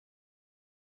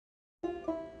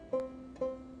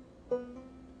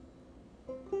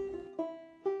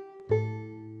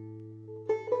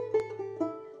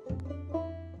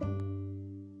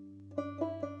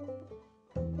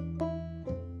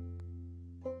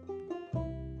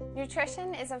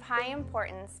Nutrition is of high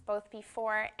importance both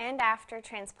before and after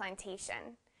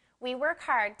transplantation. We work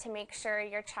hard to make sure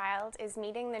your child is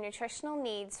meeting the nutritional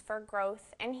needs for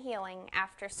growth and healing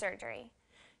after surgery.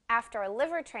 After a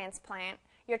liver transplant,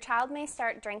 your child may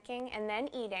start drinking and then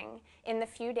eating in the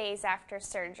few days after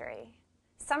surgery.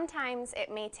 Sometimes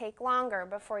it may take longer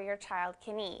before your child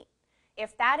can eat.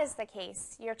 If that is the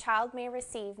case, your child may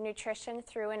receive nutrition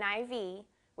through an IV,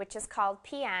 which is called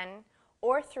PN,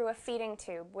 or through a feeding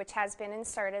tube, which has been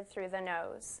inserted through the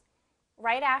nose.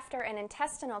 Right after an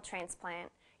intestinal transplant,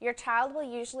 your child will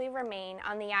usually remain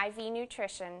on the IV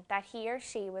nutrition that he or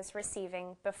she was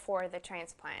receiving before the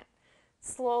transplant.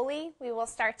 Slowly, we will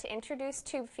start to introduce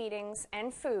tube feedings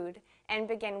and food and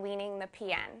begin weaning the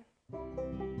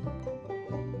PN.